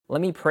Let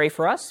me pray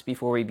for us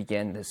before we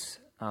begin this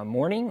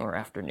morning or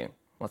afternoon.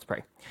 Let's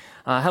pray.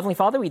 Heavenly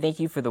Father, we thank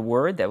you for the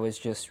word that was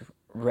just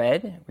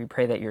read. We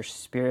pray that your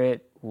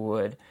Spirit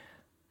would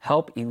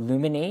help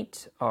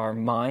illuminate our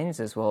minds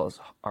as well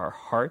as our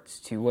hearts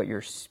to what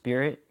your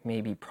Spirit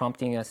may be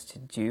prompting us to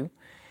do,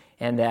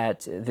 and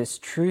that this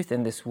truth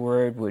and this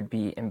word would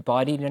be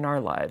embodied in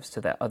our lives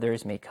so that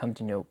others may come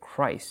to know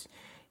Christ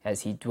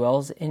as he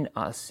dwells in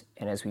us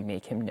and as we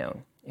make him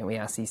known. And we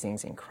ask these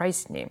things in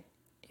Christ's name.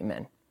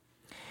 Amen.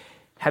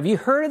 Have you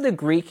heard of the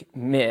Greek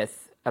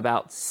myth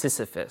about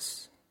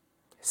Sisyphus?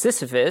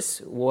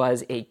 Sisyphus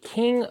was a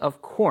king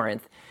of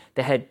Corinth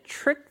that had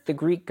tricked the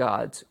Greek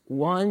gods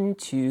one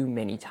too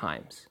many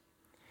times.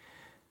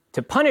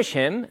 To punish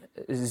him,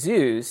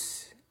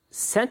 Zeus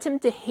sent him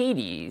to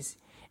Hades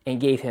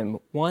and gave him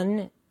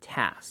one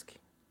task.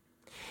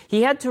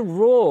 He had to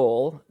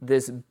roll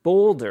this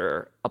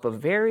boulder up a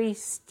very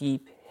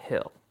steep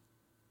hill.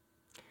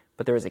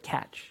 But there was a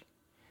catch.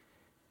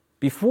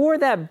 Before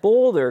that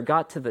boulder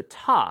got to the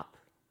top,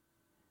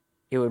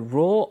 it would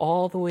roll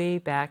all the way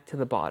back to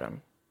the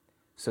bottom.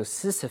 So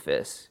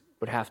Sisyphus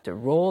would have to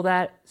roll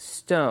that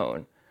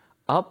stone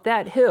up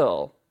that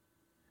hill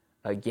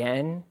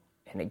again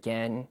and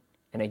again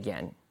and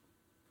again.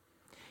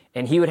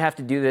 And he would have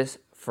to do this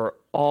for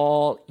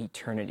all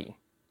eternity.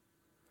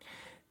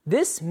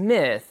 This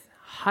myth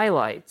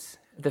highlights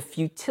the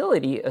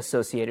futility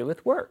associated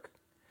with work.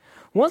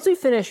 Once we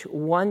finish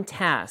one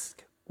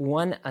task,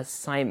 one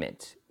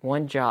assignment,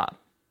 one job,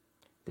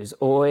 there's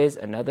always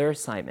another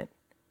assignment,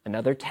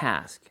 another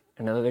task,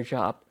 another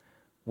job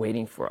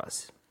waiting for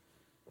us.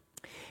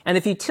 And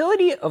the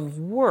futility of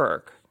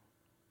work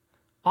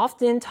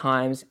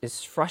oftentimes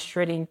is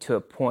frustrating to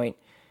a point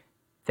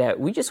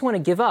that we just want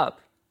to give up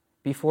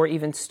before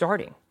even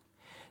starting.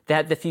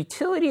 That the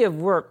futility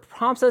of work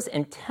prompts us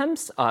and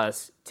tempts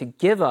us to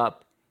give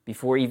up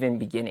before even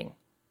beginning.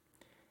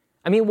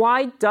 I mean,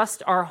 why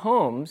dust our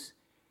homes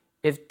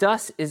if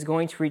dust is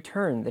going to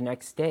return the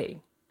next day?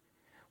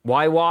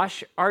 Why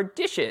wash our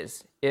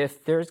dishes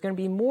if there's going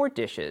to be more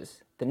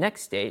dishes the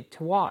next day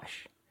to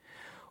wash?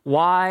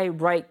 Why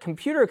write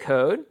computer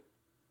code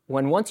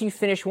when once you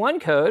finish one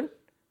code,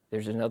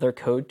 there's another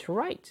code to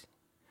write?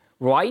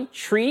 Why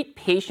treat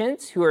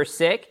patients who are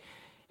sick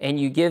and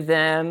you give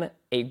them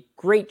a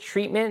great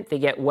treatment, they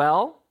get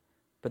well,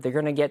 but they're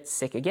going to get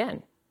sick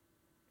again?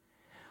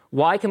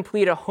 Why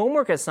complete a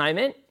homework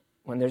assignment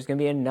when there's going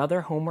to be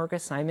another homework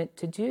assignment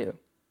to do?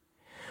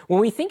 When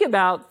we think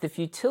about the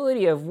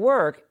futility of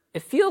work,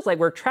 it feels like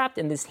we're trapped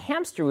in this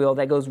hamster wheel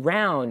that goes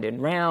round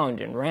and round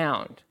and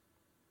round.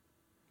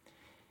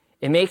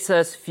 It makes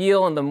us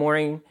feel in the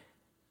morning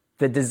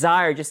the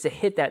desire just to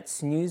hit that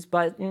snooze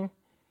button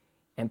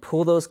and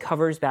pull those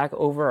covers back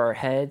over our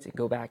heads and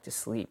go back to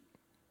sleep.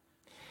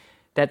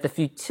 That the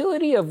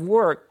futility of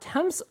work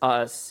tempts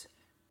us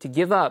to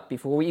give up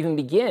before we even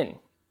begin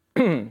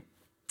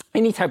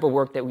any type of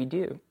work that we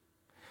do.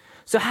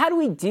 So how do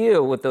we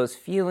deal with those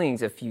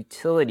feelings of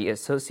futility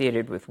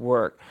associated with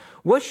work?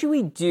 What should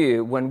we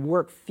do when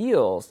work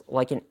feels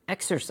like an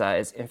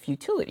exercise in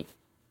futility?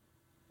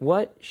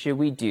 What should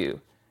we do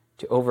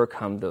to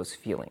overcome those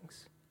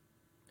feelings?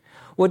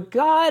 Well,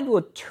 God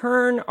will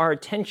turn our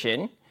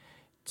attention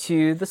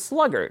to the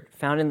sluggard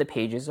found in the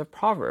pages of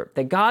Proverbs,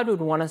 that God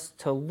would want us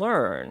to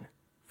learn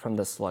from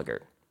the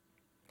sluggard.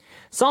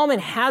 Solomon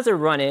has a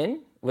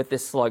run-in with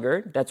this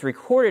sluggard that's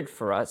recorded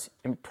for us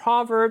in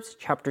Proverbs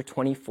chapter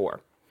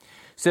 24.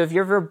 So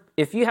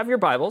if you have your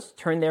Bibles,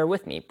 turn there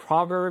with me,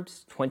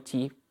 Proverbs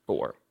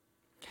 24.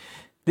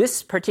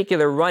 This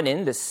particular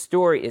run-in, this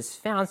story, is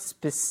found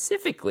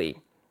specifically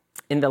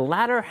in the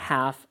latter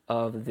half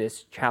of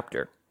this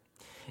chapter,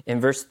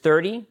 in verse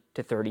 30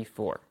 to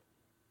 34.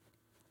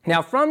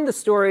 Now, from the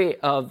story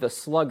of the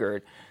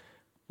sluggard,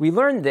 we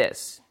learn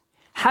this.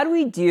 How do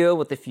we deal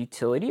with the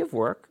futility of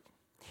work?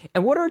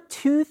 And what are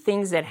two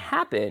things that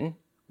happen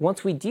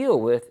once we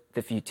deal with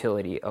the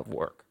futility of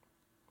work?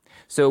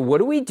 So what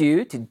do we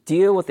do to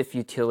deal with the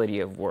futility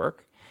of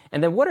work?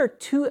 And then what are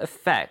two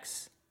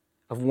effects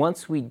of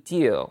once we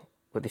deal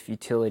with the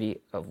futility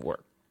of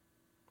work?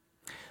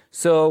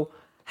 So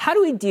how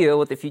do we deal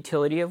with the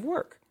futility of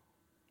work?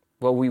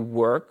 Well, we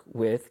work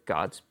with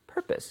God's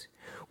purpose.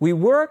 We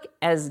work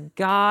as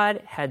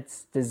God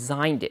has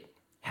designed it,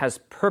 has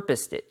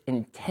purposed it,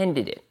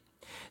 intended it.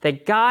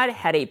 That God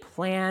had a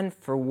plan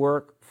for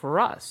work for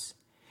us,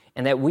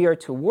 and that we are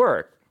to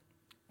work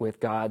with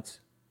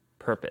God's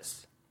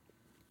purpose.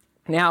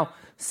 Now,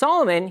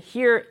 Solomon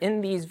here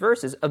in these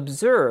verses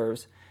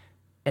observes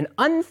an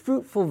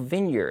unfruitful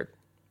vineyard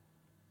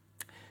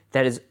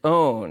that is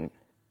owned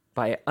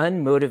by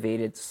an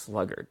unmotivated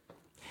sluggard.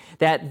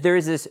 That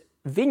there's this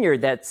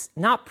vineyard that's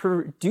not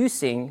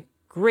producing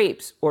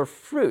grapes or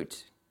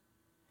fruit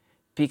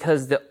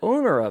because the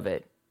owner of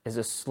it is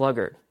a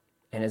sluggard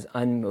and is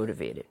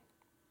unmotivated.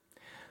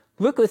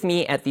 Look with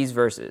me at these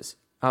verses.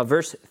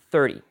 Verse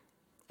 30.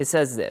 It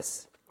says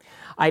this,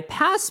 I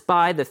passed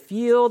by the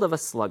field of a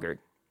sluggard,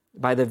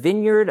 by the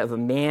vineyard of a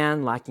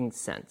man lacking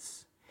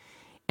sense.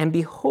 And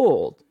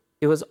behold,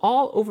 it was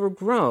all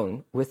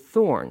overgrown with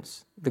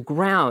thorns. The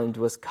ground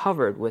was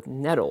covered with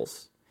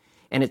nettles,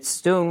 and its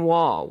stone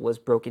wall was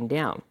broken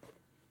down.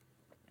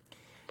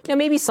 Now,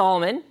 maybe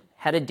Solomon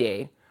had a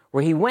day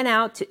where he went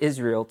out to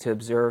Israel to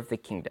observe the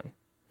kingdom.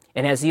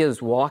 And as he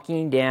was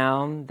walking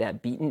down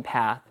that beaten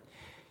path,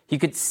 he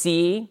could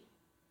see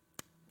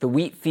the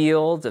wheat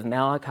fields of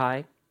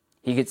Malachi.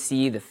 He could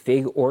see the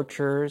fig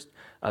orchards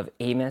of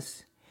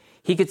Amos.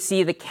 He could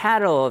see the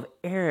cattle of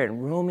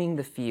Aaron roaming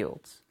the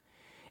fields.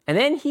 And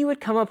then he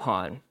would come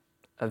upon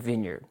a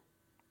vineyard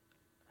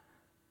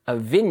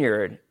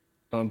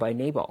owned by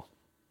Nabal.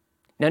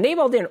 Now,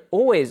 Nabal didn't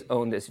always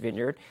own this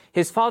vineyard.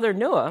 His father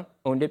Noah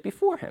owned it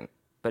before him,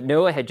 but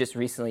Noah had just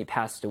recently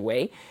passed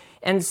away,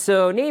 and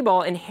so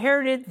Nabal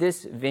inherited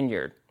this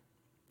vineyard.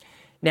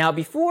 Now,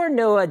 before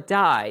Noah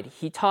died,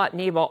 he taught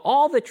Nabal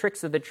all the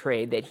tricks of the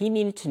trade that he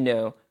needed to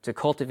know to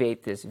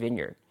cultivate this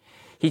vineyard.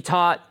 He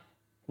taught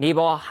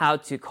Nabal how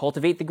to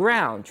cultivate the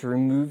ground, to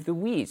remove the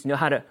weeds, know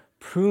how to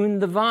prune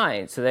the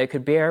vine so that it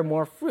could bear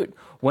more fruit,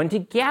 when to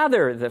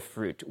gather the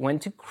fruit, when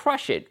to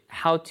crush it,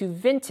 how to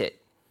vent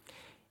it.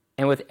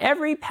 And with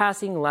every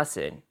passing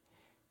lesson,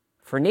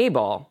 for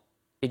Nabal,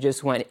 it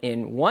just went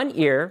in one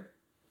ear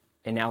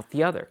and out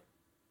the other.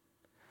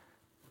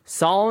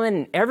 Solomon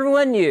and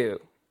everyone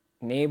knew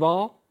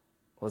Nabal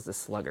was a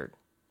sluggard.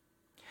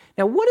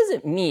 Now, what does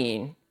it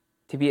mean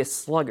to be a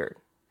sluggard?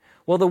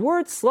 Well, the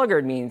word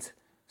sluggard means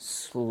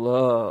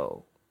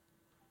slow.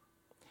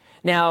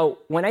 Now,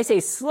 when I say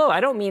slow,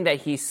 I don't mean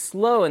that he's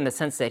slow in the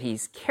sense that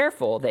he's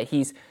careful, that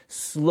he's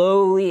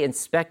slowly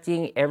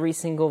inspecting every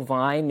single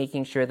vine,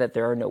 making sure that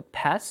there are no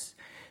pests,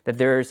 that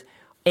there's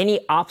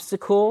any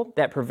obstacle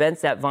that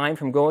prevents that vine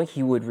from growing,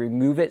 he would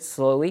remove it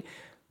slowly.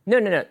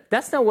 No.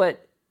 That's not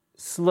what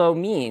slow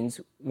means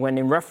when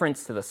in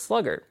reference to the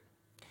sluggard.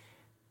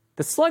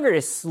 The sluggard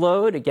is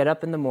slow to get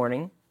up in the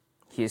morning.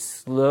 He is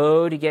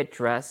slow to get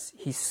dressed.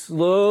 He's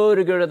slow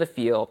to go to the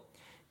field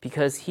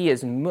because he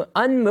is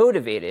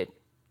unmotivated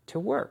to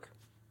work.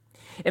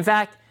 In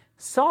fact,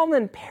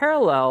 Solomon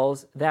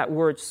parallels that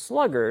word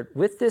sluggard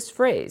with this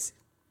phrase,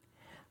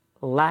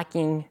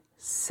 lacking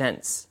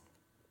sense.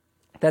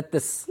 That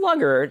the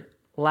sluggard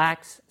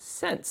lacks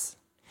sense.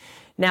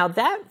 Now,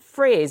 that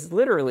phrase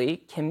literally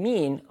can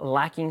mean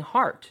lacking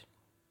heart.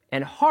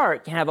 And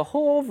heart can have a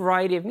whole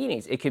variety of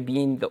meanings. It could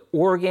mean the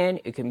organ,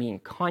 it could mean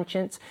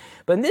conscience.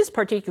 But in this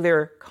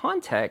particular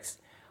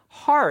context,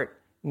 heart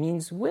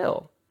means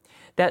will.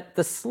 That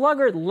the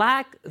sluggard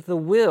lacked the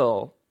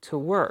will to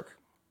work.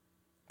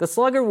 The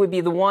sluggard would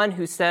be the one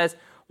who says,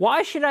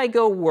 why should I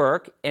go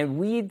work and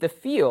weed the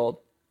field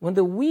when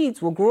the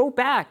weeds will grow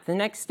back the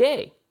next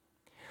day?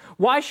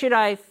 Why should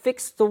I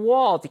fix the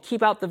wall to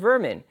keep out the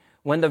vermin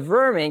when the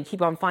vermin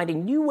keep on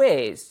finding new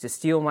ways to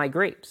steal my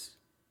grapes?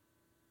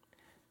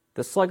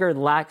 The sluggard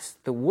lacks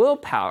the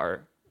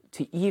willpower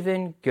to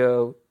even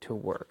go to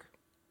work.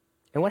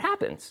 And what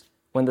happens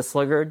when the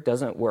sluggard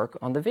doesn't work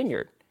on the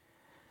vineyard?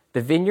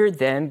 The vineyard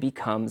then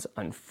becomes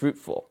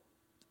unfruitful.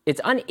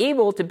 It's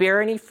unable to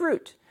bear any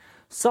fruit.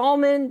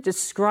 Solomon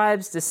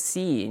describes the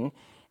scene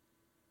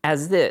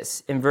as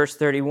this in verse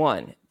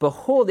 31.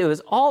 Behold, it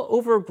was all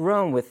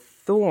overgrown with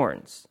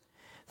thorns.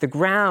 The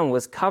ground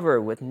was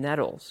covered with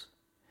nettles.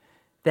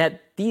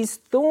 That these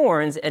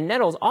thorns and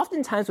nettles,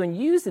 oftentimes when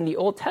used in the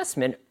Old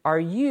Testament, are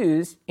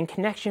used in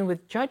connection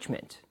with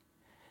judgment.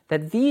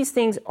 That these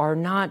things are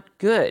not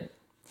good.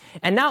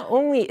 And not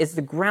only is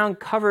the ground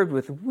covered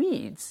with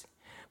weeds,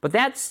 but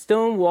that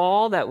stone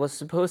wall that was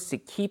supposed to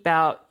keep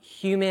out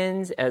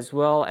humans as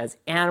well as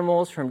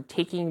animals from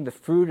taking the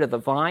fruit of the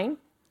vine,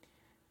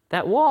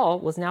 that wall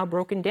was now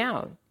broken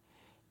down.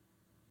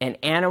 And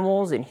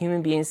animals and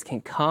human beings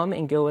can come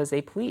and go as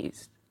they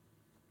pleased.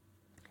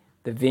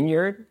 The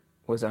vineyard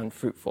was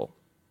unfruitful.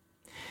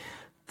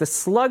 The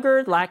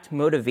sluggard lacked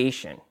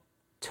motivation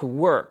to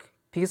work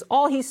because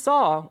all he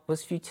saw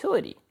was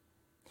futility.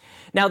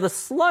 Now, the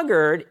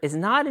sluggard is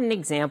not an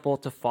example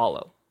to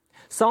follow.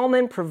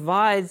 Solomon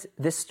provides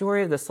this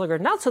story of the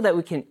sluggard not so that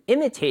we can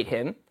imitate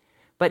him,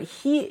 but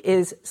he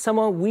is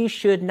someone we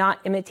should not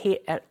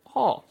imitate at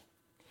all.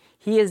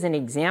 He is an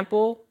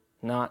example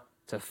not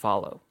to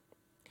follow.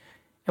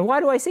 And why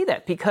do I say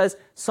that? Because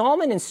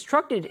Solomon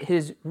instructed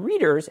his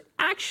readers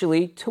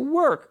actually to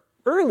work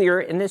earlier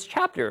in this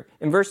chapter.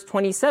 In verse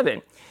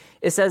 27,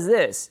 it says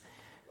this,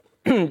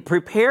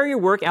 prepare your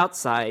work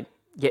outside,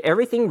 get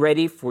everything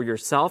ready for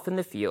yourself in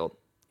the field,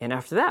 and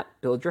after that,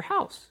 build your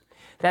house.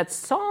 That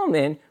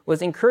Solomon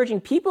was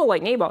encouraging people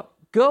like Nabal,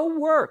 go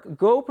work,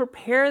 go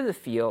prepare the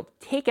field,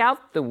 take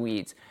out the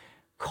weeds,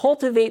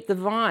 cultivate the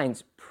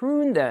vines,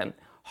 prune them,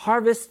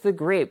 harvest the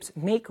grapes,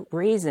 make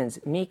raisins,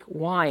 make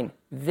wine,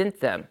 vent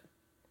them.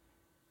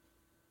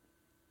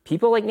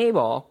 People like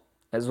Nabal,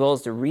 as well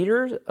as the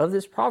readers of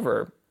this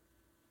proverb,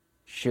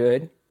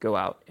 should go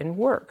out and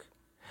work.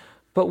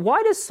 But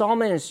why does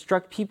Solomon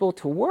instruct people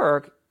to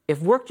work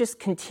if work just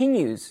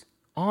continues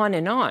on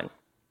and on?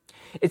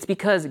 It's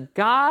because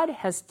God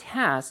has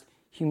tasked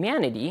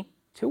humanity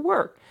to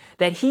work,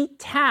 that he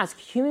tasked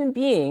human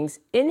beings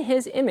in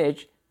his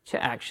image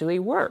to actually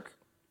work.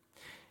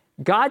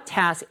 God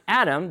tasked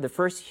Adam, the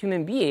first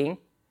human being,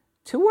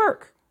 to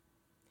work.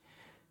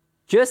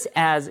 Just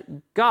as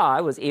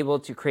God was able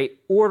to create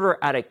order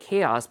out of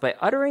chaos by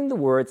uttering the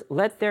words,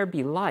 "Let there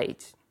be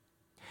light,"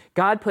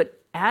 God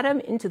put Adam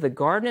into the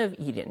Garden of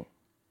Eden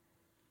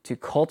to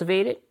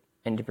cultivate it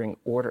and to bring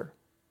order.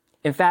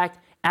 In fact,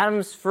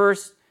 Adam's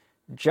first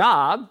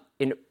job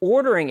in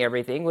ordering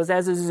everything was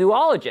as a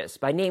zoologist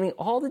by naming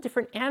all the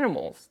different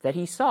animals that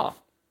he saw.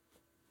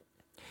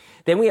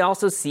 Then we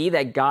also see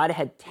that God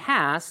had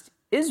tasked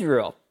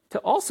Israel to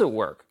also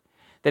work,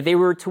 that they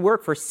were to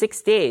work for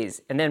 6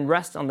 days and then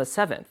rest on the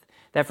seventh,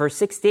 that for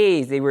 6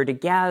 days they were to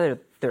gather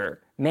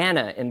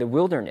manna in the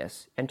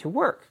wilderness and to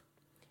work,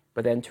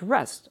 but then to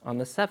rest on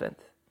the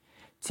seventh,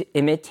 to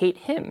imitate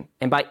him.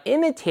 And by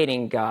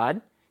imitating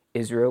God,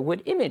 Israel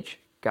would image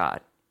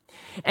God.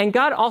 And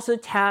God also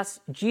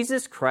tasked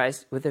Jesus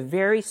Christ with a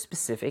very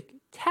specific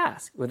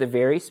task, with a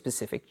very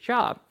specific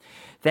job.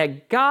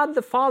 That God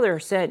the Father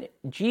sent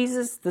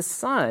Jesus the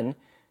Son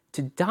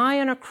to die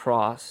on a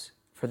cross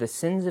for the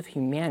sins of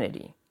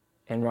humanity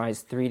and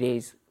rise 3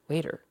 days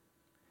later.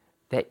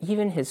 That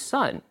even his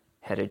Son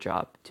had a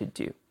job to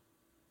do.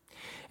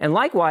 And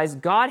likewise,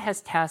 God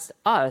has tasked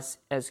us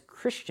as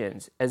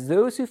Christians, as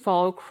those who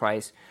follow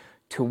Christ,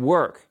 to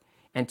work,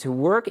 and to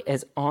work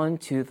as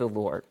unto the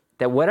Lord.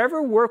 That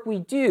whatever work we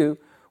do,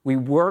 we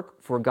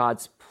work for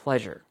God's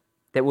pleasure.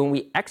 That when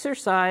we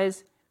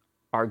exercise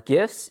our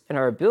gifts and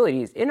our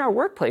abilities in our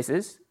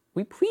workplaces,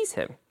 we please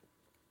him.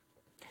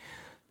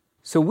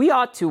 So we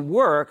ought to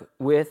work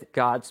with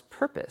God's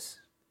purpose.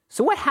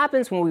 So what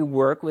happens when we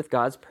work with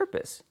God's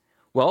purpose?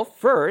 Well,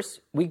 first,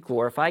 we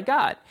glorify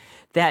God.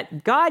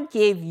 That God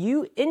gave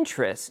you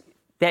interests,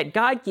 that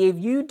God gave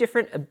you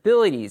different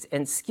abilities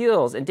and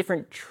skills and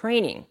different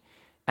training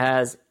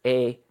as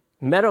a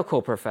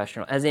medical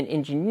professional, as an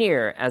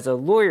engineer, as a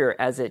lawyer,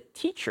 as a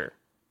teacher,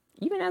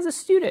 even as a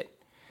student.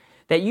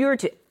 That you are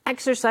to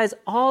exercise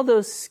all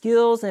those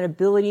skills and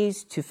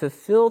abilities to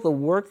fulfill the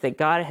work that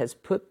God has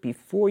put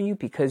before you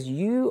because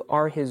you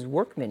are his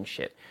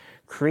workmanship,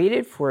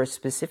 created for a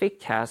specific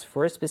task,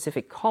 for a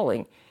specific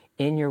calling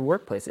in your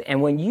workplace.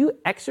 And when you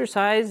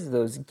exercise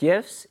those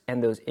gifts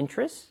and those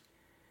interests,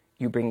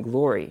 you bring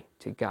glory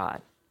to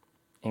God,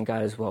 and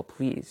God is well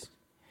pleased.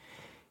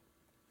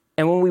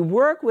 And when we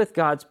work with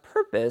God's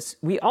purpose,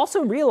 we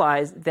also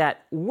realize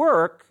that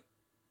work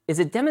is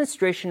a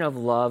demonstration of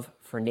love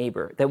for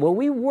neighbor. That when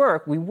we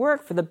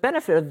work for the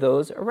benefit of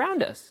those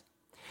around us.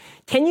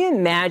 Can you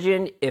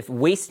imagine if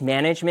waste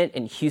management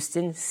in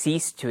Houston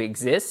ceased to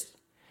exist?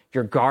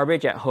 Your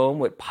garbage at home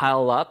would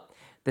pile up.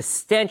 The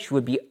stench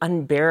would be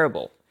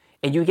unbearable.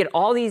 And you get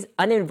all these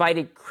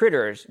uninvited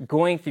critters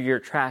going through your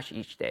trash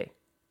each day.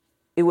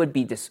 It would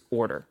be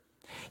disorder.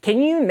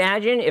 Can you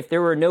imagine if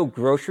there were no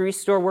grocery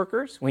store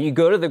workers? When you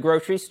go to the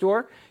grocery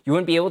store, you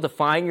wouldn't be able to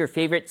find your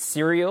favorite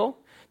cereal,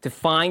 to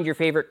find your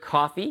favorite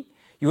coffee.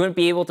 You wouldn't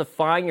be able to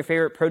find your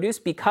favorite produce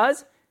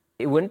because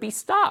it wouldn't be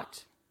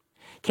stocked.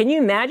 Can you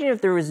imagine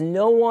if there was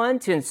no one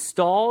to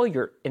install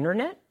your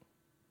internet?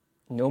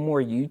 No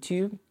more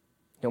YouTube,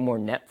 no more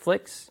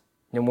Netflix,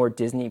 no more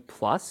Disney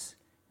Plus,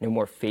 no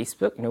more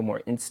Facebook, no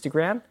more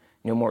Instagram,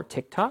 no more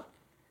TikTok.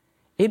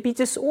 It'd be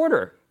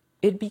disorder.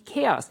 It'd be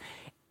chaos.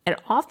 And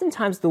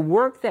oftentimes the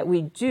work that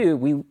we do,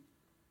 we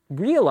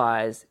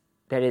realize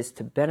that is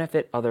to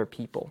benefit other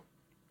people.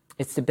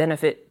 It's to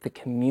benefit the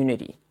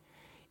community,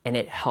 and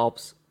it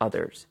helps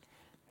others.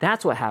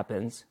 That's what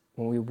happens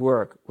when we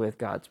work with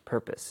God's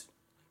purpose.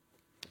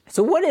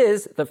 So what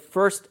is the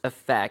first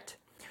effect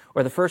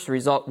or the first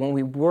result when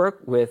we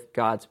work with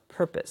God's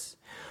purpose?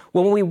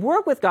 When we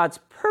work with God's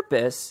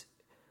purpose,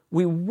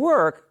 we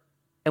work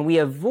and we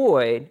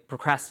avoid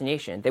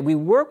procrastination. That we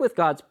work with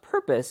God's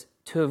purpose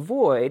to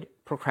avoid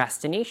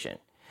procrastination.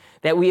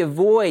 That we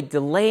avoid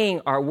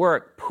delaying our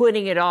work,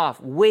 putting it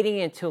off, waiting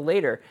until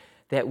later.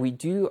 That we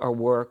do our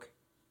work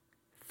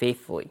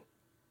faithfully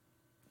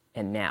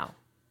and now.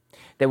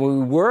 That when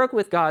we work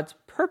with God's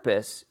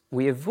purpose,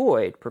 we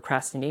avoid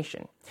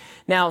procrastination.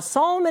 Now,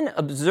 Solomon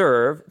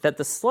observed that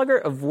the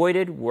sluggard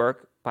avoided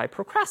work by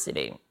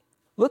procrastinating.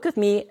 Look with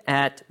me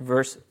at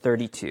verse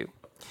 32.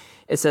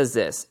 It says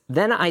this,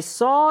 "Then I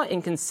saw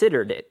and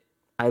considered it.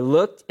 I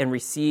looked and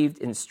received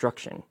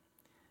instruction.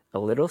 A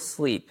little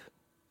sleep,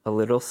 a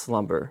little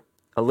slumber,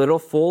 a little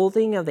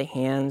folding of the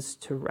hands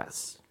to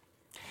rest."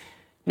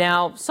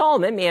 Now,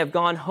 Solomon may have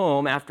gone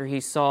home after he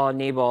saw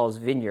Nabal's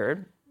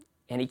vineyard,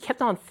 and he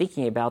kept on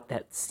thinking about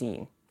that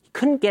scene. He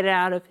couldn't get it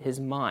out of his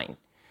mind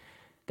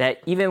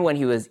that even when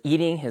he was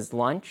eating his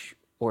lunch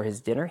or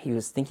his dinner, he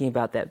was thinking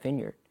about that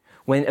vineyard.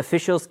 When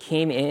officials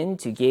came in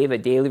to give a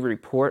daily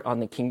report on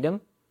the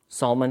kingdom,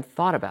 Solomon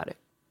thought about it.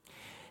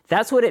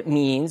 That's what it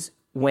means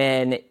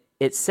when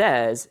it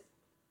says,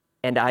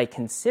 "And I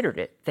considered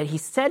it," that he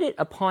set it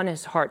upon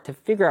his heart to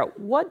figure out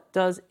what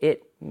does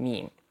it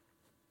mean.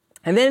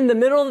 And then in the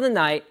middle of the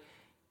night,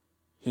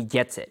 he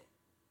gets it,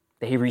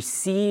 that he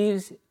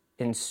receives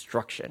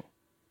instruction.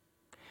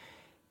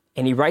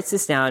 And he writes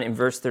this down in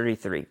verse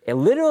 33, "A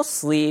little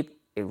sleep,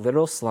 a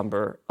little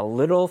slumber, a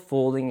little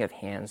folding of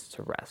hands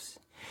to rest."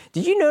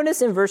 Did you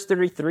notice in verse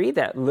 33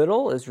 that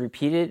little is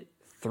repeated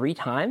 3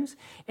 times?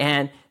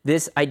 And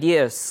this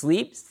idea of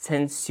sleep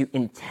tends to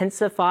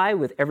intensify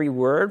with every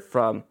word,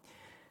 from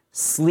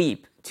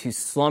sleep to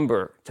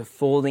slumber to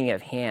folding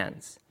of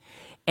hands.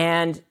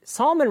 And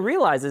Solomon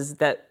realizes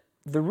that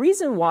the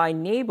reason why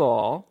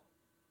Nabal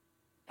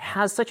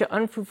has such an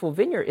unfruitful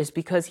vineyard is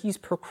because he's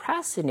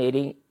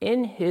procrastinating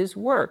in his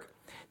work,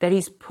 that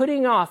he's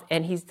putting off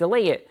and he's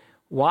delaying it.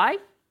 Why?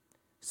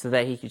 So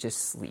that he could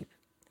just sleep.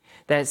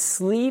 That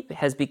sleep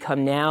has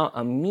become now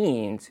a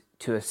means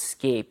to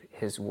escape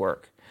his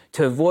work,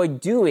 to avoid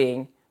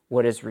doing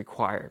what is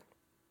required.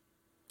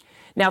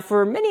 Now,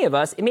 for many of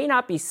us, it may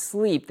not be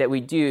sleep that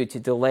we do to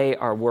delay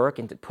our work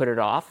and to put it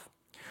off.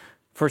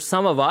 For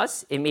some of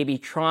us, it may be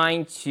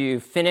trying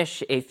to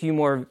finish a few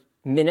more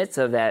minutes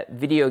of that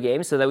video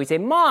game so that we say,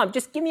 Mom,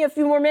 just give me a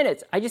few more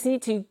minutes. I just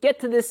need to get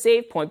to this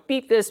save point,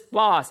 beat this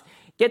boss,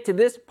 get to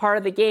this part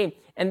of the game,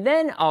 and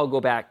then I'll go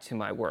back to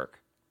my work.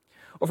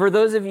 Or for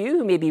those of you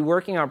who may be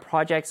working on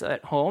projects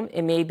at home,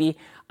 it may be,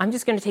 I'm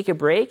just going to take a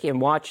break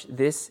and watch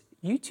this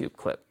YouTube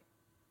clip.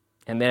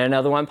 And then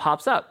another one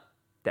pops up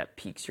that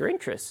piques your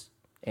interest,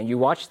 and you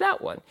watch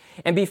that one.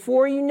 And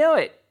before you know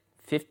it,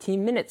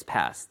 15 minutes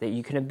pass that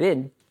you could have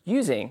been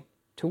using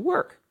to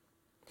work.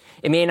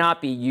 It may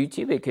not be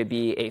YouTube. It could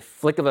be a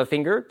flick of a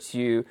finger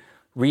to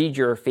read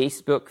your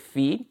Facebook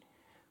feed,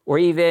 or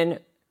even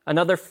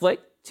another flick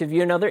to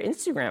view another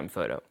Instagram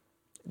photo.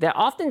 That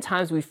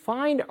oftentimes we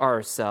find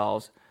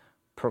ourselves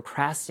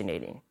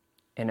procrastinating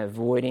and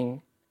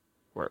avoiding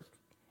work.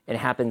 It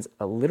happens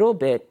a little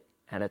bit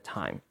at a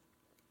time.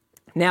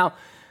 Now,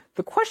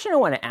 the question I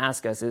want to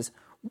ask us is,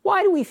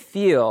 why do we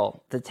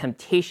feel the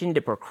temptation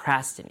to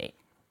procrastinate?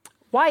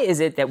 Why is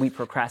it that we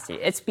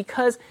procrastinate? It's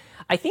because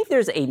I think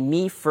there's a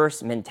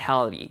me-first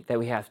mentality that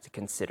we have to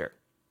consider.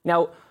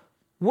 Now,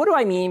 what do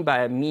I mean by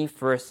a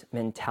me-first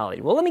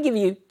mentality? Well, let me give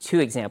you 2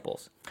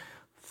 examples.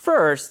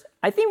 First,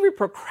 I think we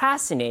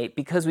procrastinate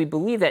because we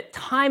believe that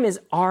time is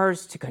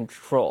ours to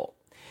control.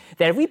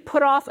 That if we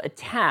put off a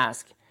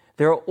task,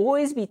 there will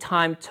always be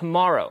time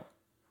tomorrow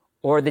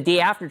or the day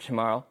after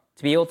tomorrow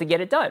to be able to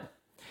get it done.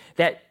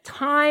 That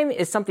time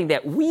is something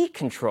that we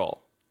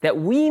control, that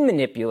we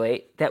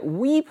manipulate, that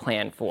we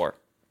plan for.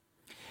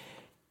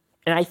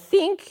 And I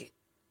think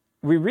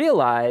we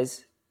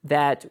realize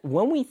that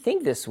when we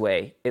think this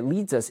way, it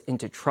leads us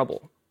into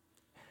trouble.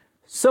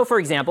 So, for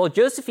example,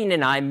 Josephine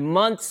and I,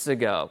 months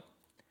ago,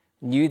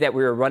 knew that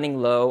we were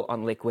running low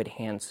on liquid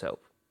hand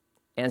soap.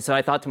 And so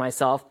I thought to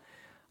myself,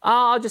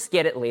 I'll just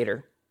get it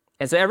later.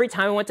 And so every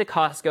time I went to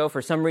Costco,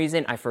 for some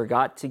reason, I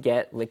forgot to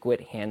get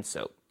liquid hand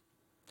soap.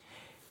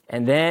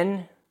 And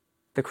then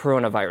the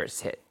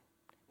coronavirus hit.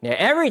 Now,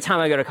 every time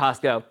I go to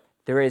Costco,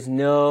 there is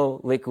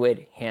no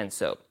liquid hand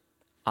soap.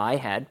 I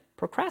had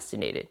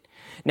procrastinated.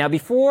 Now,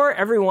 before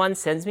everyone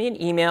sends me an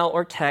email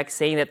or text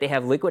saying that they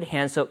have liquid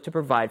hand soap to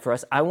provide for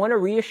us, I want to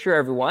reassure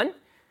everyone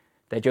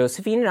that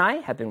Josephine and I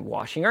have been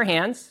washing our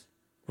hands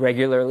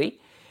regularly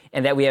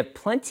and that we have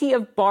plenty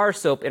of bar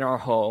soap in our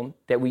home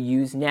that we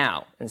use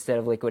now instead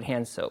of liquid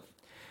hand soap.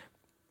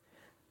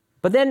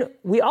 But then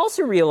we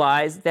also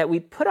realize that we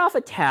put off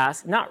a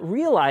task, not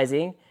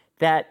realizing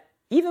that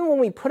even when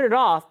we put it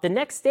off, the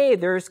next day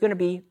there's going to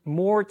be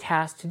more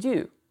tasks to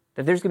do,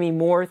 that there's going to be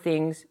more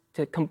things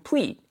to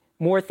complete,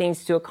 more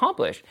things to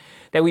accomplish.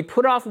 That we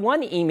put off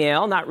one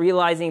email, not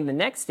realizing the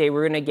next day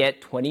we're going to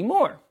get 20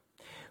 more.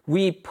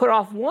 We put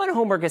off one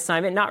homework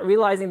assignment, not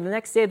realizing the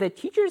next day the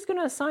teacher is going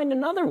to assign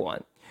another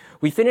one.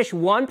 We finish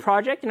one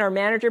project and our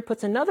manager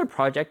puts another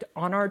project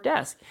on our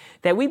desk.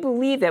 That we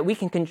believe that we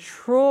can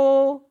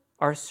control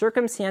our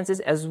circumstances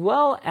as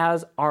well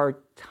as our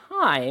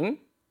time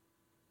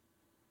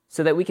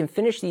so that we can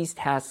finish these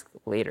tasks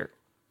later.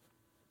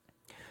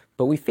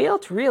 But we fail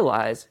to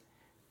realize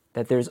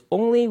that there's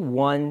only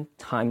one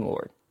time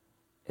Lord.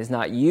 It's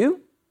not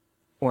you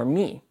or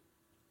me,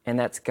 and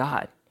that's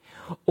God.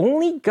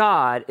 Only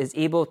God is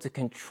able to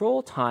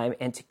control time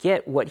and to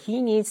get what he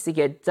needs to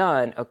get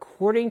done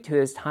according to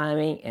his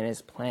timing and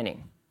his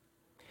planning.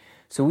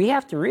 So we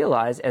have to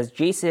realize, as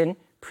Jason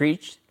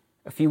preached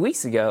a few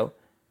weeks ago,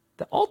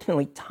 that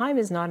ultimately time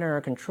is not in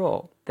our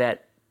control,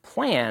 that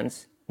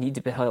plans need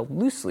to be held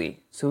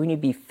loosely, so we need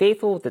to be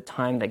faithful with the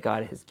time that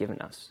God has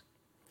given us.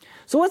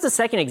 So what's the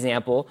second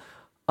example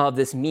of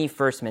this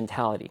me-first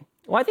mentality?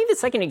 Well, I think the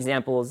second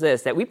example is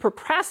this, that we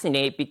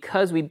procrastinate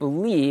because we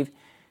believe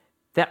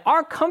that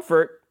our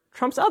comfort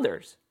trumps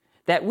others,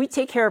 that we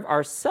take care of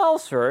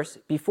ourselves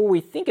first before we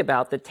think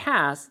about the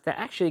tasks that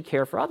actually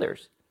care for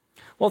others.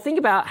 Well, think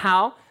about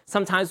how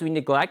sometimes we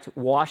neglect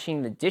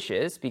washing the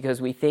dishes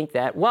because we think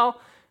that, well,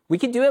 we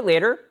can do it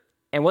later,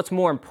 and what's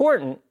more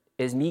important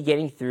is me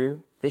getting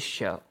through this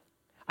show.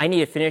 I need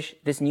to finish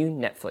this new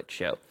Netflix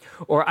show,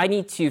 or I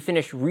need to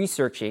finish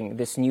researching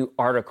this new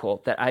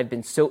article that I've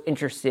been so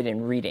interested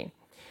in reading,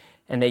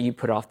 and that you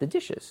put off the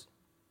dishes,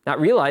 not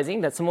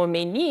realizing that someone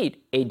may need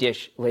a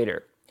dish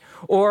later.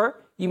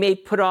 Or you may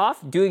put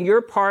off doing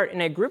your part in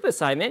a group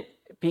assignment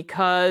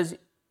because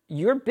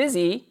you're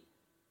busy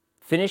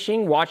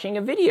finishing watching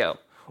a video,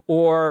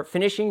 or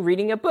finishing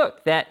reading a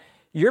book, that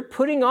you're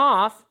putting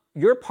off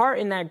your part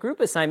in that group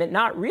assignment,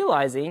 not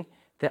realizing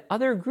that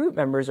other group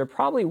members are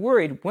probably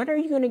worried, when are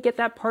you going to get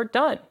that part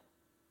done?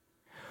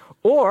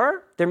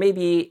 Or there may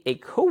be a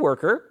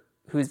coworker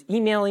who's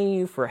emailing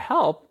you for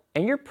help,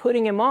 and you're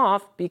putting him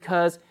off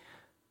because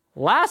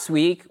last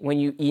week when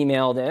you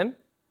emailed him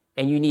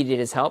and you needed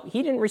his help,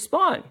 he didn't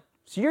respond.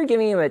 So you're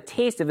giving him a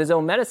taste of his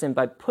own medicine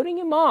by putting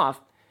him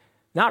off,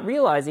 not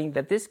realizing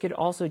that this could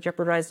also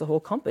jeopardize the whole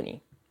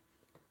company.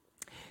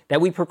 That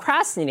we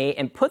procrastinate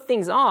and put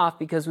things off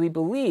because we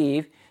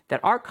believe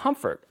that our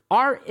comfort,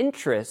 our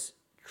interests,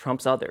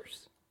 trumps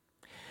others.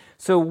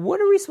 So what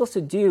are we supposed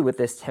to do with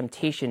this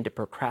temptation to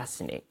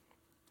procrastinate?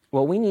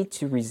 Well, we need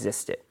to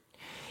resist it.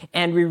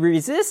 And we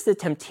resist the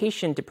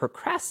temptation to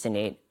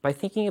procrastinate by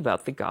thinking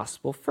about the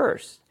gospel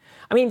first.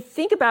 I mean,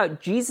 think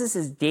about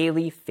Jesus'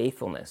 daily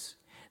faithfulness,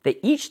 that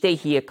each day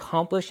he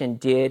accomplished and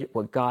did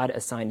what God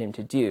assigned him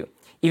to do.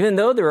 Even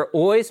though there are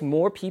always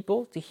more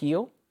people to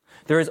heal,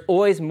 there's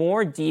always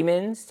more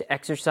demons to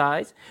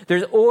exorcise,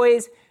 there's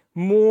always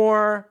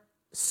more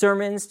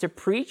sermons to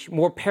preach,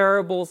 more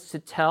parables to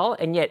tell,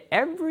 and yet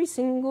every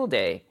single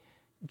day,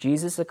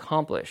 Jesus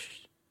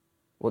accomplished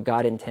what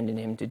God intended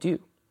him to do.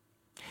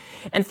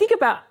 And think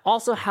about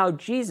also how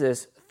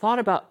Jesus thought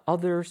about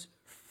others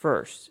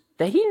first,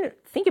 that he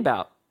didn't think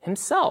about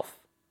himself.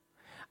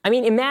 I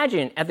mean,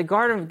 imagine at the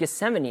Garden of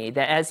Gethsemane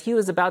that as he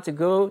was about to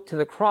go to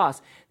the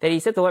cross, that he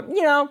said to the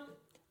Lord,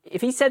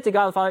 if he said to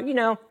God the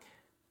Father,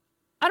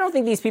 I don't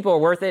think these people are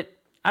worth it.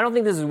 I don't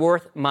think this is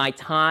worth my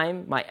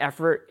time, my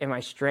effort, and my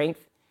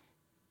strength.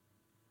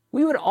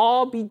 We would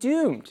all be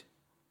doomed.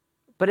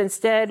 But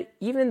instead,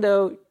 even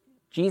though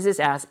Jesus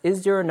asked,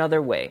 is there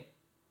another way?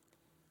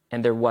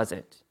 And there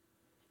wasn't.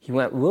 He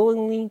went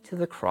willingly to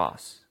the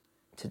cross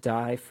to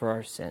die for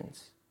our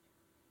sins.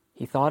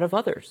 He thought of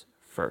others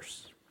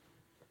first.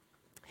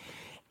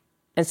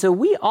 And so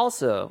we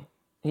also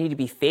need to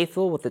be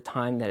faithful with the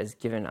time that is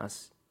given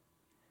us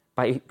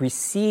by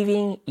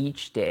receiving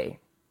each day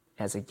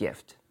as a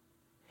gift,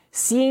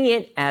 seeing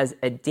it as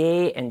a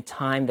day and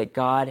time that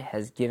God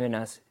has given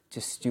us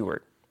to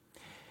steward.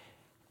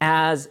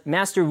 As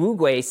Master Wu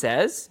Gui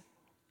says,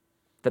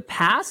 the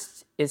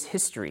past is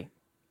history.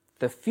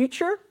 The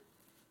future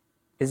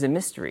is a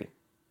mystery.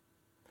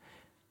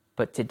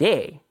 But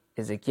today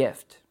is a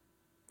gift.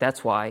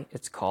 That's why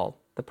it's called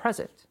the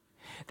present.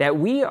 That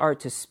we are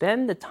to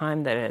spend the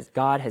time that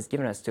God has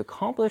given us to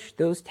accomplish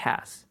those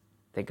tasks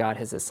that God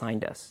has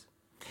assigned us.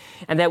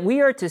 And that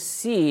we are to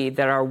see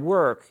that our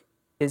work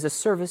is a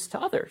service to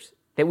others.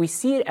 That we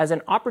see it as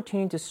an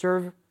opportunity to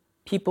serve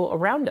people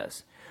around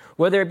us.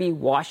 Whether it be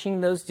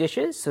washing those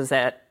dishes so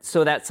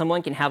that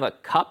someone can have a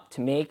cup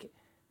to make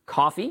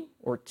coffee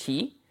or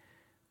tea,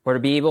 or to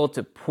be able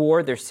to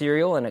pour their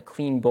cereal in a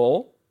clean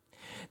bowl.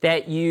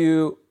 That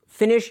you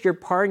finished your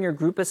part in your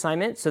group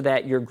assignment so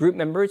that your group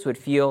members would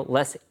feel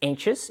less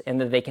anxious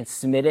and that they can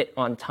submit it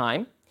on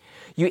time.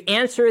 You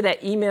answer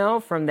that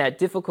email from that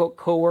difficult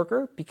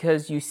coworker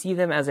because you see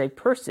them as a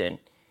person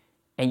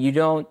and you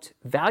don't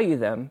value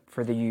them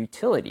for their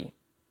utility,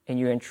 and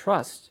you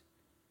entrust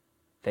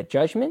that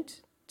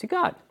judgment to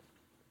God.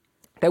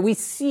 That we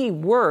see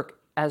work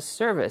as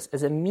service,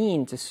 as a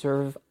mean to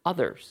serve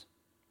others.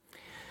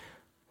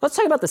 Let's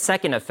talk about the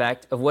second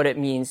effect of what it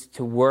means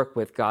to work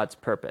with God's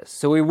purpose.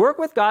 So we work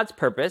with God's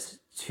purpose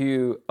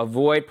to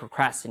avoid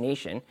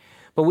procrastination,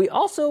 but we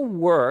also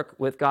work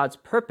with God's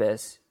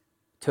purpose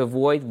to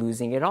avoid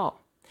losing it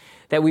all.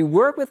 That we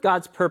work with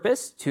God's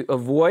purpose to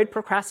avoid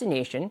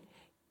procrastination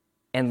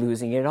and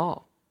losing it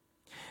all.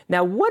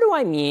 Now, what do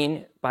I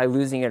mean by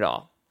losing it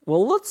all?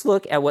 Well, let's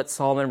look at what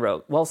Solomon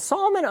wrote. Well,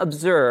 Solomon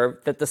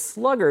observed that the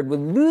sluggard would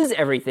lose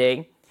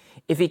everything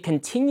if he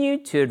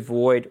continued to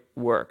avoid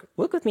work.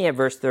 Look with me at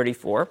verse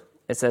 34.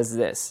 It says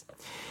this,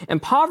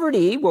 "And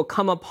poverty will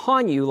come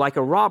upon you like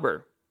a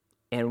robber,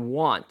 and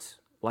want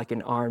like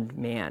an armed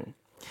man.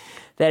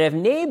 That if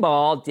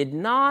Nabal did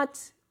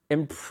not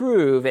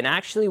improve and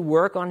actually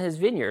work on his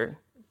vineyard,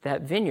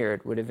 that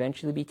vineyard would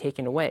eventually be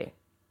taken away,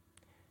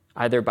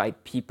 either by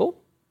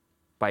people,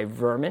 by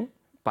vermin,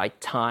 by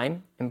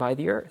time, and by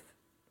the earth."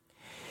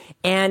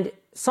 And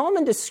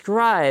Solomon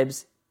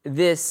describes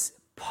this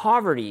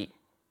poverty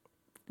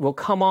will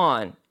come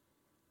on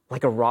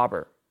like a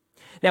robber.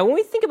 Now, when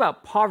we think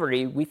about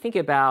poverty, we think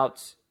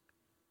about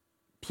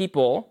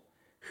people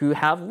who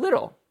have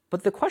little.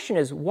 But the question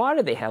is, why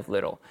do they have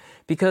little?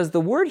 Because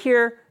the word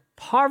here,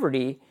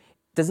 poverty,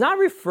 does not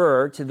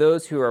refer to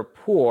those who are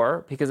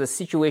poor because of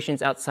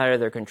situations outside of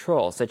their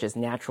control, such as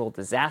natural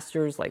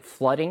disasters like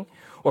flooding,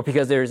 or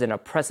because there's an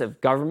oppressive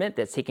government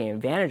that's taking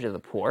advantage of the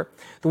poor.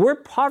 The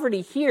word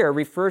poverty here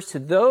refers to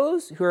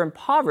those who are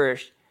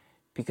impoverished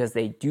because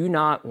they do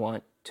not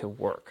want to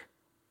work.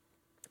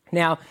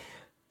 Now,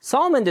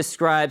 Solomon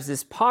describes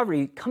this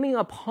poverty coming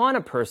upon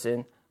a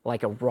person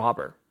like a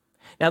robber.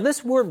 Now,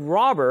 this word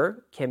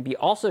robber can be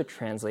also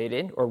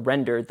translated or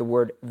rendered the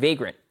word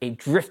vagrant, a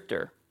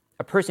drifter,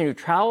 a person who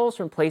travels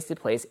from place to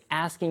place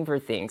asking for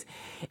things.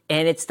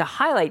 And it's to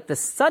highlight the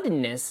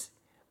suddenness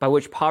by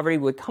which poverty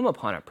would come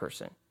upon a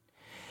person.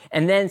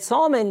 And then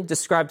Solomon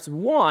describes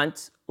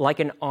want like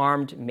an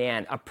armed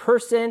man, a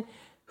person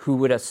who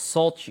would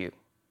assault you.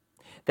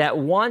 That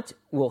want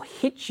will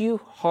hit you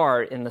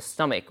hard in the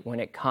stomach when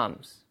it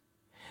comes.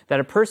 That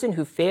a person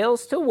who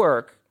fails to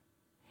work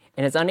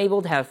and is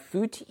unable to have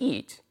food to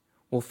eat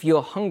will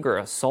feel hunger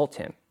assault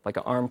him like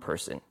an armed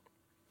person.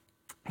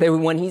 That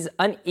when he's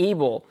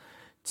unable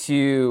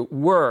to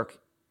work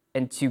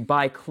and to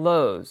buy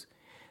clothes,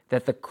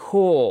 that the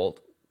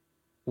cold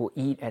will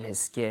eat at his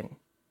skin.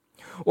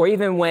 Or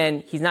even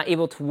when he's not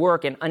able to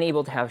work and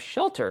unable to have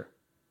shelter,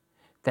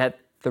 that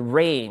the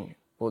rain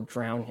will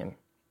drown him.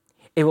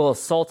 It will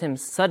assault him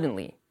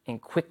suddenly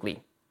and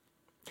quickly.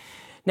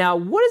 Now,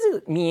 what does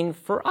it mean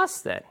for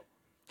us then?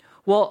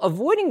 Well,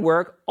 avoiding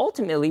work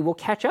ultimately will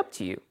catch up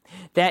to you.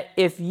 That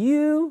if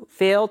you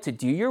fail to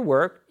do your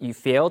work, you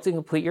fail to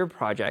complete your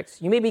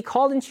projects, you may be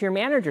called into your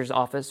manager's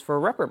office for a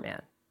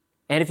reprimand.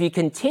 And if you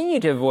continue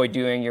to avoid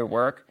doing your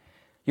work,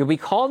 you'll be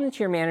called into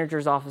your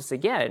manager's office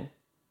again,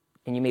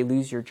 and you may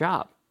lose your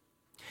job.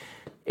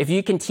 If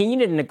you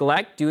continue to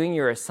neglect doing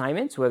your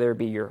assignments, whether it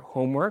be your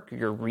homework or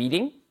your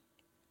reading,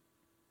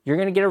 you're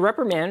going to get a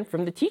reprimand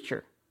from the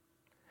teacher.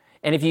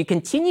 And if you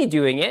continue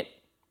doing it,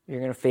 you're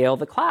going to fail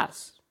the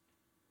class.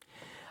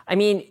 I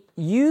mean,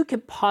 you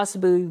could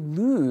possibly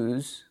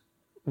lose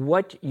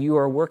what you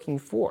are working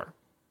for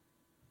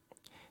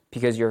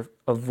because you're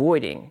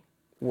avoiding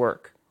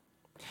work.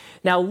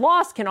 Now,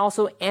 loss can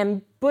also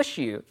ambush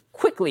you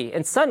quickly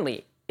and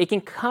suddenly. It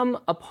can come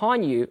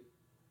upon you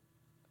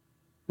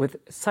with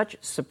such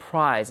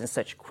surprise and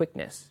such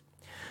quickness.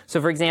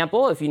 So, for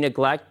example, if you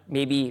neglect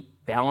maybe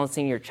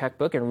balancing your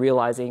checkbook and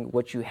realizing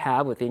what you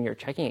have within your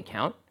checking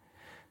account,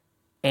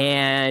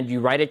 and you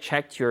write a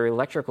check to your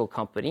electrical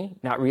company,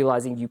 not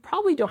realizing you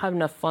probably don't have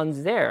enough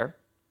funds there,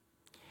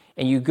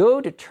 and you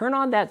go to turn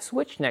on that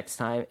switch next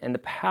time, and the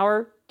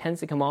power tends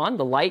to come on,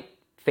 the light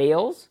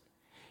fails,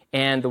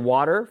 and the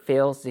water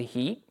fails to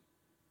heat,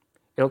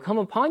 it'll come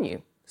upon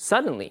you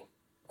suddenly,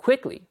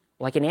 quickly,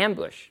 like an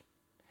ambush.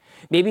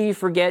 Maybe you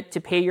forget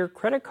to pay your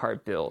credit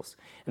card bills,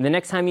 and the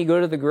next time you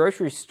go to the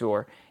grocery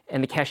store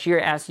and the cashier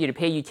asks you to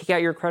pay, you take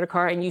out your credit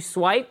card and you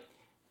swipe,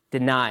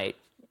 denied.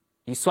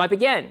 You swipe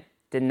again,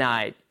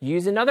 denied.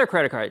 Use another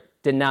credit card,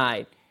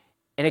 denied.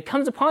 And it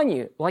comes upon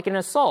you like an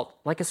assault,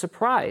 like a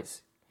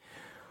surprise.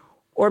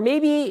 Or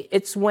maybe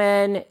it's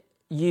when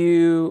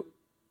you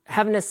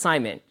have an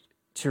assignment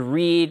to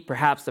read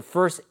perhaps the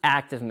first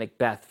act of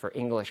Macbeth for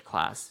English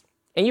class.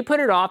 And you put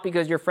it off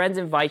because your friends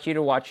invite you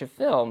to watch a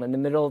film in the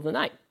middle of the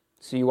night.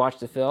 So you watch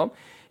the film.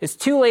 It's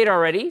too late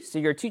already, so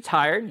you're too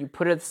tired. You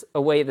put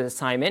away the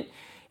assignment,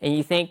 and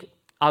you think,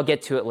 I'll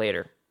get to it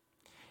later.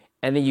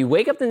 And then you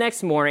wake up the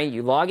next morning,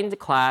 you log into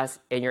class,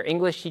 and your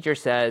English teacher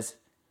says,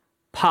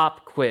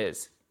 pop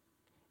quiz.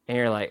 And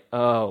you're like,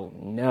 oh,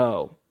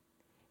 no.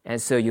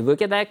 And so you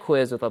look at that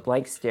quiz with a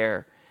blank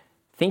stare,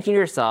 thinking to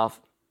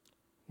yourself,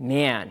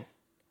 man,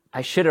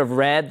 I should have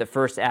read the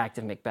first act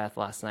of Macbeth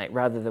last night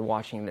rather than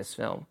watching this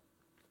film.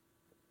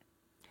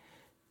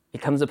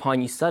 It comes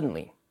upon you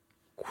suddenly,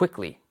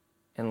 quickly,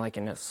 and like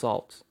an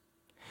assault.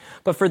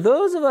 But for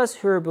those of us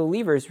who are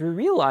believers, we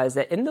realize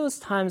that in those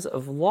times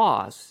of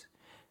loss,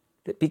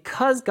 that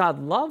because God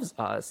loves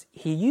us,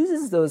 he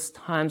uses those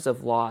times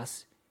of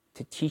loss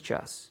to teach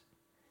us.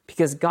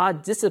 Because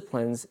God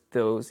disciplines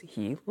those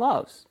he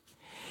loves.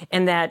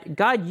 And that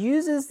God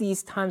uses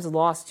these times of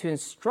loss to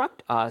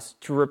instruct us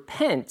to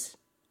repent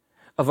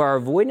of our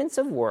avoidance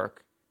of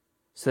work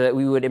so that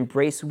we would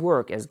embrace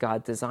work as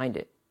God designed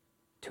it,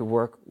 to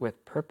work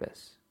with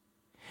purpose.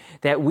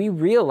 That we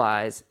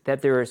realize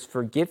that there is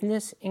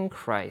forgiveness in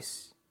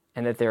Christ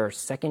and that there are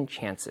second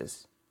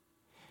chances.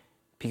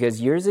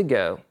 Because years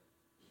ago,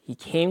 he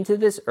came to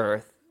this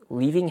earth,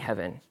 leaving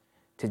heaven,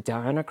 to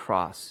die on a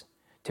cross,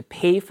 to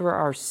pay for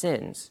our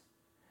sins,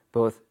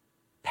 both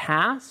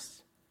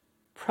past,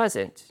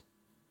 present,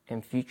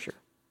 and future.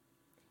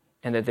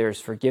 And that there is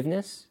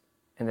forgiveness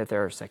and that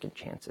there are second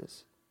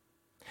chances.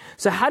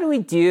 So how do we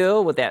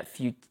deal with that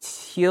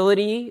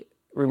futility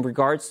in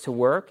regards to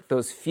work,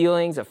 those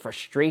feelings of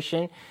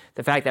frustration,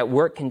 the fact that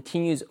work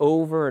continues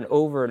over and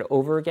over and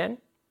over again?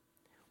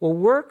 Well,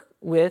 work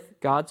with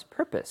God's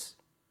purpose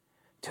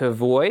to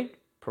avoid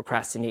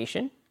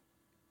procrastination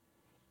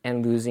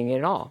and losing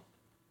it all.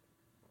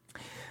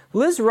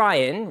 Liz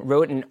Ryan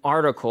wrote an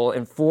article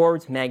in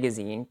Forbes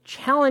magazine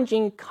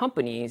challenging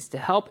companies to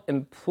help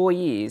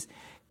employees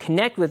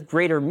connect with a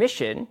greater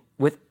mission,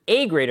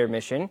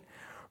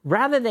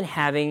 rather than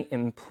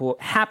having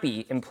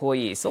happy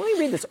employees. So let me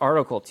read this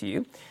article to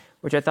you,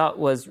 which I thought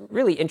was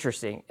really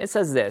interesting. It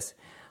says this: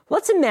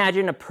 let's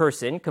imagine a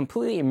person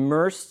completely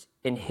immersed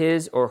in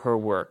his or her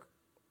work.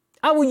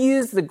 I will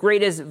use the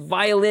greatest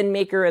violin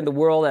maker in the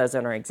world as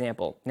our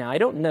example. Now, I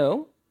don't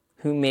know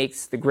who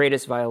makes the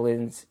greatest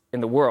violins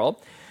in the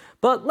world,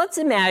 but let's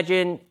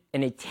imagine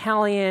an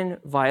Italian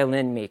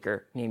violin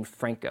maker named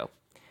Franco.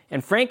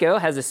 And Franco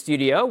has a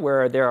studio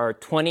where there are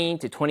 20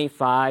 to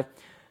 25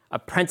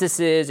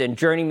 apprentices and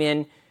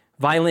journeyman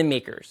violin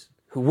makers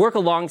who work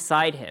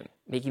alongside him,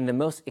 making the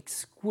most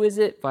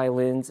exquisite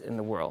violins in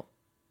the world.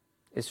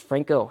 Is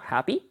Franco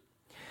happy?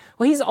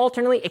 Well, he's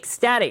alternately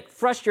ecstatic,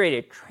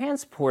 frustrated,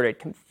 transported,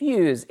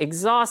 confused,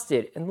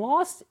 exhausted, and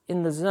lost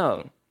in the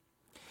zone.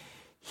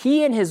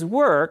 He and his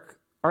work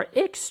are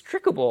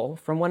inextricable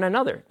from one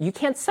another. You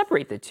can't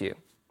separate the two.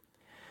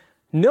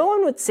 No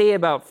one would say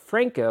about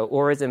Franco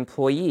or his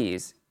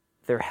employees,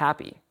 they're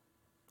happy.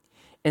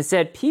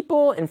 Instead,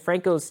 people in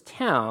Franco's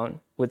town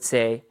would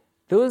say,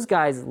 those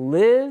guys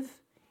live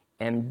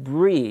and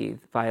breathe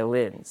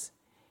violins,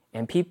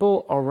 and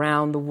people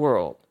around the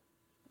world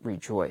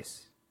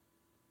rejoice.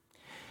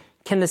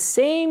 Can the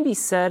same be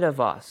said of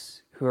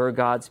us who are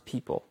God's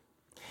people?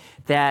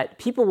 That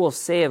people will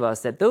say of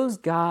us that those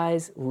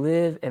guys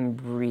live and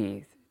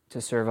breathe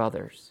to serve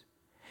others.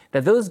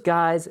 That those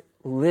guys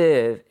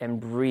live and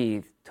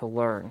breathe to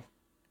learn.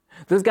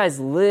 Those guys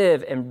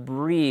live and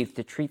breathe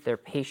to treat their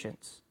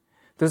patients.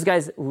 Those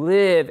guys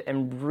live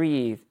and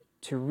breathe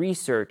to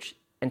research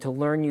and to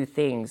learn new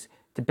things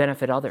to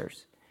benefit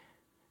others.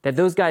 That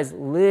those guys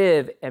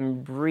live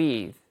and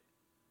breathe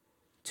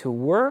to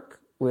work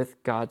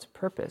with God's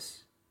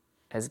purpose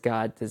as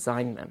God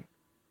designed them.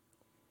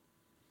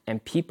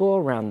 And people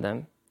around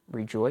them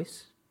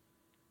rejoice.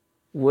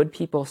 Would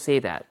people say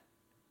that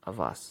of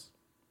us?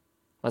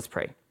 Let's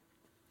pray.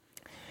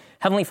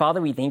 Heavenly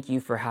Father, we thank you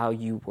for how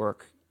you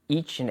work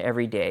each and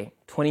every day,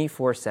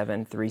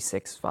 24/7,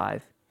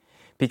 365.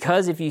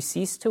 Because if you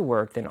cease to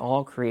work, then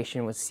all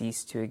creation would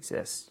cease to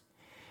exist.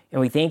 And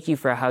we thank you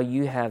for how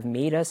you have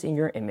made us in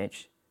your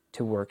image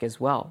to work as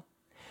well.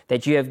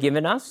 That you have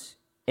given us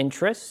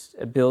interests,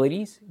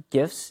 abilities,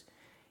 gifts,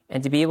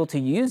 and to be able to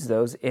use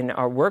those in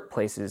our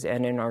workplaces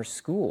and in our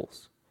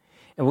schools.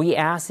 And we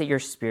ask that your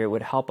Spirit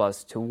would help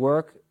us to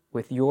work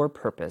with your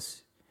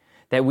purpose,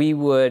 that we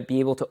would be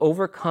able to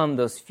overcome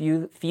those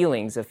few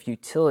feelings of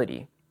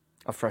futility,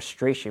 of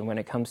frustration when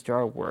it comes to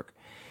our work,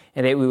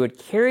 and that we would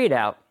carry it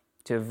out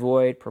to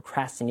avoid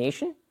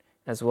procrastination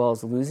as well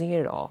as losing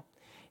it all,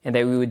 and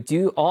that we would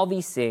do all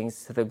these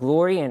things to the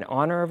glory and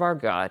honor of our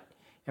God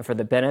and for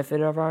the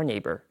benefit of our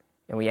neighbor.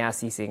 And we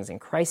ask these things in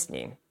Christ's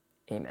name.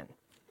 Amen.